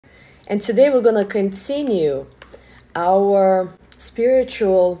And today we're going to continue our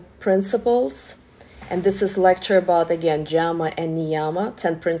spiritual principles. And this is lecture about, again, Jama and Niyama,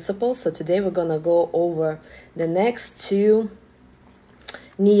 10 principles. So today we're going to go over the next two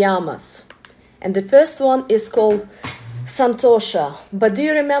Niyamas. And the first one is called Santosha. But do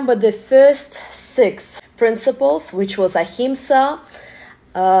you remember the first 6 principles, which was Ahimsa,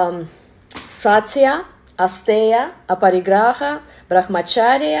 Satya, Asteya, Aparigraha,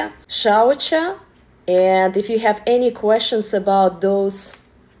 Brahmacharya, Shaucha? And if you have any questions about those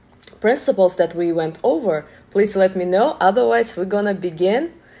principles that we went over, please let me know. Otherwise, we're gonna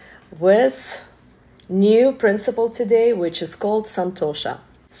begin with new principle today, which is called Santosha.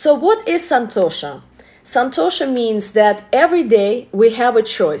 So what is Santosha? Santosha means that every day we have a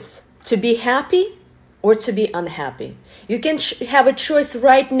choice to be happy or to be unhappy. You can have a choice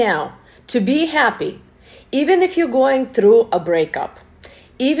right now to be happy, even if you're going through a breakup,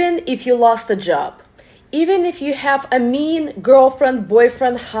 even if you lost a job, even if you have a mean girlfriend,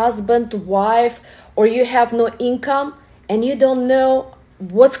 boyfriend, husband, wife, or you have no income and you don't know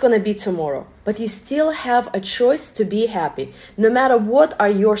what's going to be tomorrow, but you still have a choice to be happy, no matter what are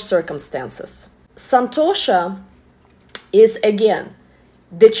your circumstances. Santosha is, again,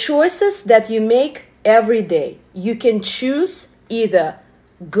 the choices that you make every day. You can choose either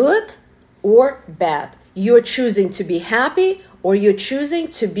good or bad. You're choosing to be happy or you're choosing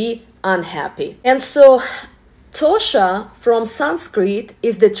to be unhappy. And so Tosha from Sanskrit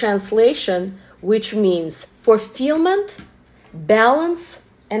is the translation, which means fulfillment, balance,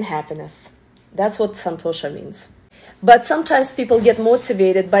 and happiness. That's what Santosha means. But sometimes people get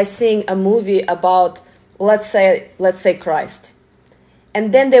motivated by seeing a movie about, let's say Christ.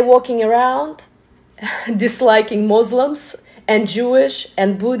 And then they're walking around disliking Muslims and Jewish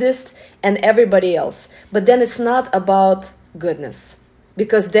and Buddhist and everybody else. But then it's not about goodness,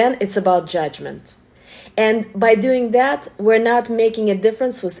 because then it's about judgment. And by doing that, we're not making a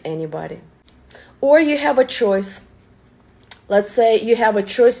difference with anybody. Or you have a choice. Let's say you have a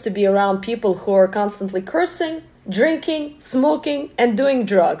choice to be around people who are constantly cursing, drinking, smoking, and doing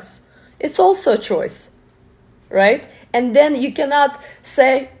drugs. It's also a choice, right? And then you cannot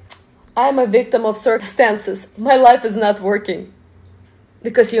say, I'm a victim of circumstances. My life is not working.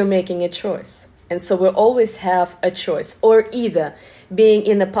 Because you're making a choice. And so we always have a choice. Or either being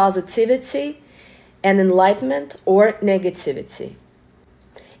in a positivity and enlightenment or negativity.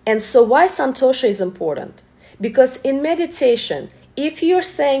 And so why Santosha is important? Because in meditation, if you're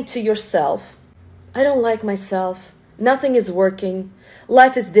saying to yourself, I don't like myself, nothing is working,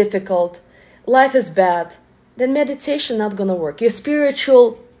 life is difficult, life is bad, then meditation not gonna work. Your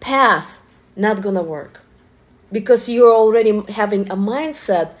spiritual path not gonna work. Because you're already having a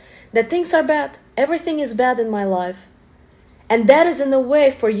mindset that things are bad, everything is bad in my life. And that is in a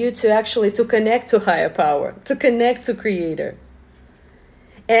way for you to connect to higher power, to connect to Creator.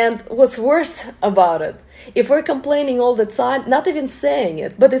 And what's worse about it, if we're complaining all the time, not even saying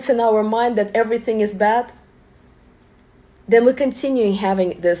it, but it's in our mind that everything is bad, then we continue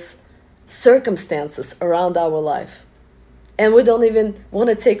having these circumstances around our life. And we don't even want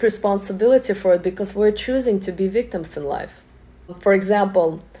to take responsibility for it because we're choosing to be victims in life. For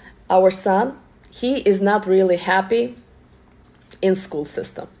example, our son, he is not really happy in school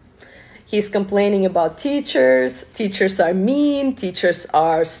system. He's complaining about teachers. Teachers are mean. Teachers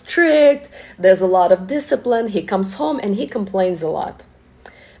are strict. There's a lot of discipline. He comes home and he complains a lot.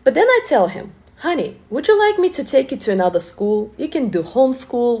 But then I tell him, honey, would you like me to take you to another school? You can do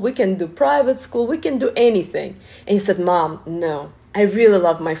homeschool. We can do private school. We can do anything. And he said, Mom, no, I really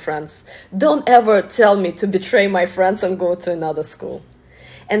love my friends. Don't ever tell me to betray my friends and go to another school.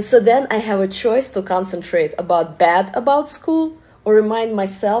 And so then I have a choice to concentrate about school or remind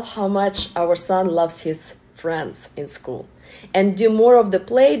myself how much our son loves his friends in school. And do more of the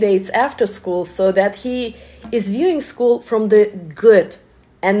play dates after school so that he is viewing school from the good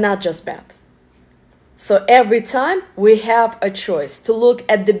and not just bad. So every time we have a choice to look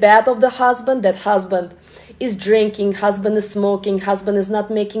at the bad of the husband, that husband is drinking, husband is smoking, husband is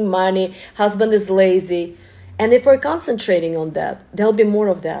not making money, husband is lazy. And if we're concentrating on that, there'll be more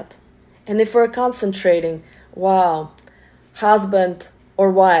of that. And if we're concentrating, wow, husband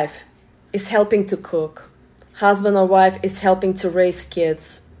or wife is helping to cook, husband or wife is helping to raise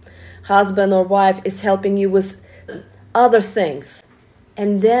kids, husband or wife is helping you with other things.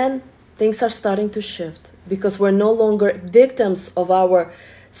 And then things are starting to shift because we're no longer victims of our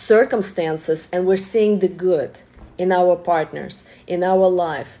circumstances and we're seeing the good in our partners, in our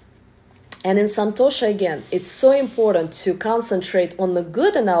life. And in Santosha, again, it's so important to concentrate on the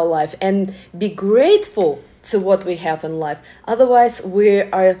good in our life and be grateful to what we have in life. Otherwise, we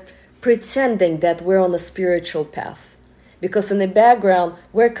are pretending that we're on a spiritual path. Because in the background,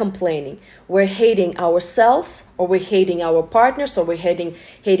 we're complaining. We're hating ourselves, or we're hating our partners, or we're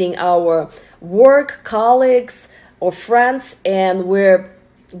hating our work, colleagues, or friends, and we're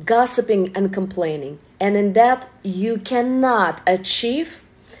gossiping and complaining. And in that, you cannot achieve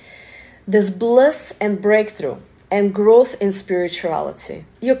this bliss and breakthrough and growth in spirituality.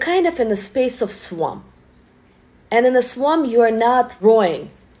 You're kind of in a space of swamp. And in a swamp, you are not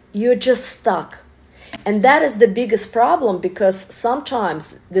rowing. You're just stuck. And that is the biggest problem, because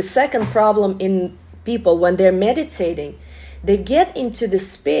sometimes the second problem in people when they're meditating, they get into the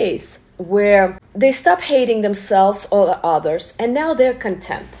space where they stop hating themselves or others, and now they're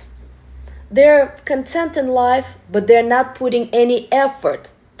content. They're content in life, but they're not putting any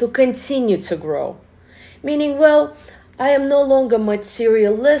effort to continue to grow. Meaning, well, I am no longer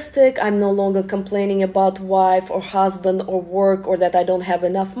materialistic, I'm no longer complaining about wife or husband or work, or that I don't have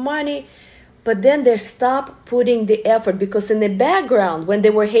enough money. But then they stop putting the effort, because in the background, when they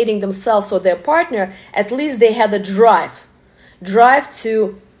were hating themselves or their partner, at least they had a drive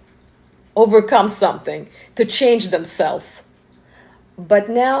to overcome something, to change themselves. But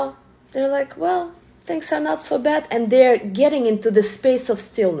now they're like, well, things are not so bad, and they're getting into the space of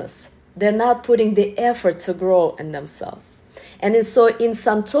stillness. They're not putting the effort to grow in themselves. And so in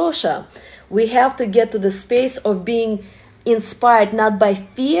Santosha, we have to get to the space of being inspired not by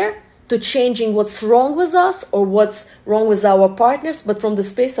fear to changing what's wrong with us or what's wrong with our partners, but from the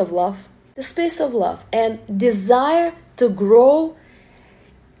space of love. The space of love and desire to grow,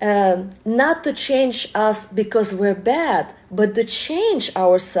 not to change us because we're bad, but to change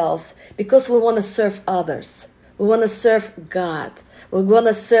ourselves because we want to serve others. We want to serve God. We want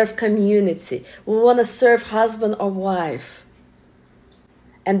to serve community. We want to serve husband or wife.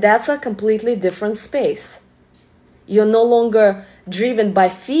 And that's a completely different space. You're no longer driven by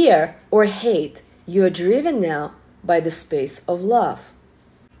fear or hate. You're driven now by the space of love.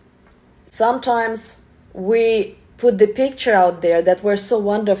 Sometimes we put the picture out there that we're so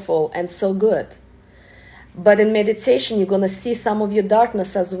wonderful and so good. But in meditation, you're going to see some of your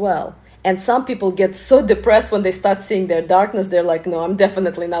darkness as well. And some people get so depressed when they start seeing their darkness, they're like, no, I'm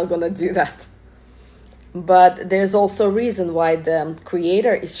definitely not going to do that. But there's also a reason why the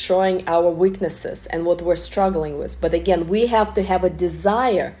Creator is showing our weaknesses and what we're struggling with. But again, we have to have a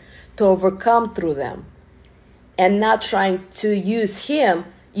desire to overcome through them and not trying to use Him,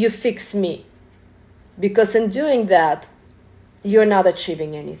 you fix me. Because in doing that, you're not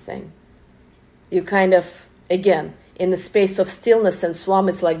achieving anything. You kind of, again, in the space of stillness and swamp,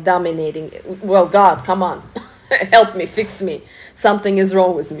 it's like dominating. Well, God, come on, help me, fix me. Something is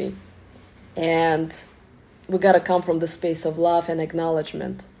wrong with me. And we got to come from the space of love and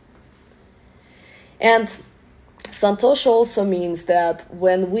acknowledgement. And Santosha also means that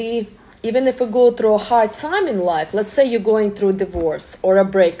when even if we go through a hard time in life, let's say you're going through divorce or a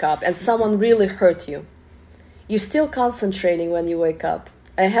breakup and someone really hurt you, you're still concentrating when you wake up.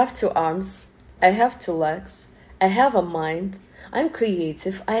 I have 2 arms, I have 2 legs, I have a mind, I'm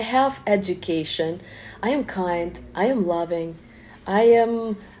creative, I have education, I am kind, I am loving, I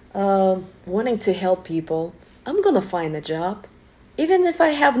am wanting to help people. I'm gonna find a job, even if I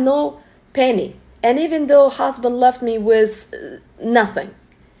have no penny, and even though husband left me with nothing.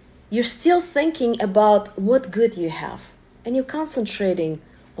 You're still thinking about what good you have, and you're concentrating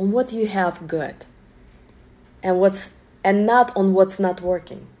on what you have good, and not on what's not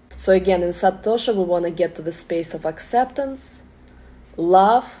working. So again, in Santosha, we want to get to the space of acceptance,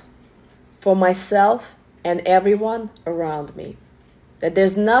 love for myself and everyone around me. That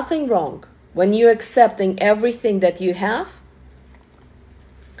there's nothing wrong when you're accepting everything that you have.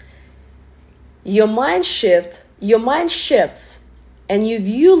 Your mind shifts, and you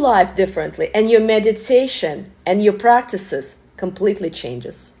view life differently, and your meditation and your practices completely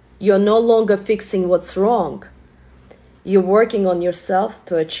changes. You're no longer fixing what's wrong. You're working on yourself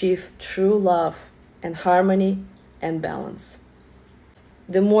to achieve true love and harmony and balance.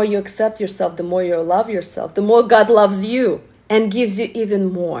 The more you accept yourself, the more you love yourself, the more God loves you and gives you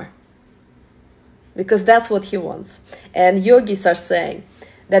even more. Because that's what He wants. And yogis are saying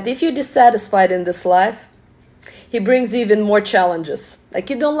that if you're dissatisfied in this life, He brings you even more challenges. Like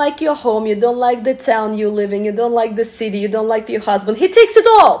you don't like your home, you don't like the town you live in, you don't like the city, you don't like your husband. He takes it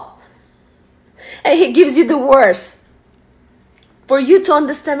all. And He gives you the worst. For you to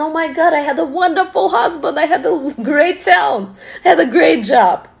understand, oh my God, I had a wonderful husband, I had a great town, I had a great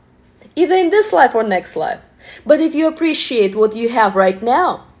job. Either in this life or next life. But if you appreciate what you have right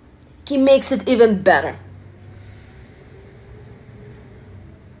now, He makes it even better.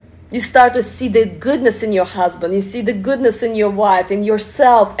 You start to see the goodness in your husband. You see the goodness in your wife, in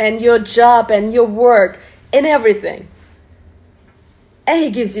yourself, and your job, and your work, and everything. And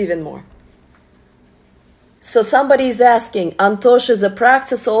he gives you even more. So somebody is asking, Santosha is a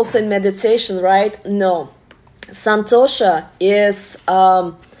practice also in meditation, right? No. Santosha is,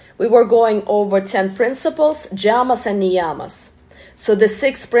 we were going over 10 principles, Yamas and Niyamas. So the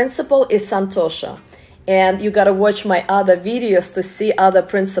 6th principle is Santosha. And you got to watch my other videos to see other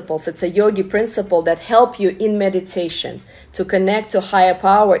principles. It's a yogi principle that help you in meditation to connect to higher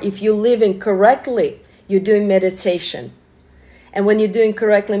power. If you're living correctly, you're doing meditation. And when you're doing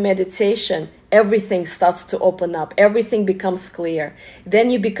correctly meditation, everything starts to open up. Everything becomes clear.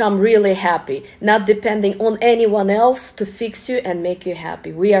 Then you become really happy, not depending on anyone else to fix you and make you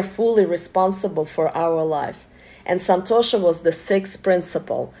happy. We are fully responsible for our life. And Santosha was the 6th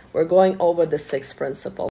principle. We're going over the 6th principle.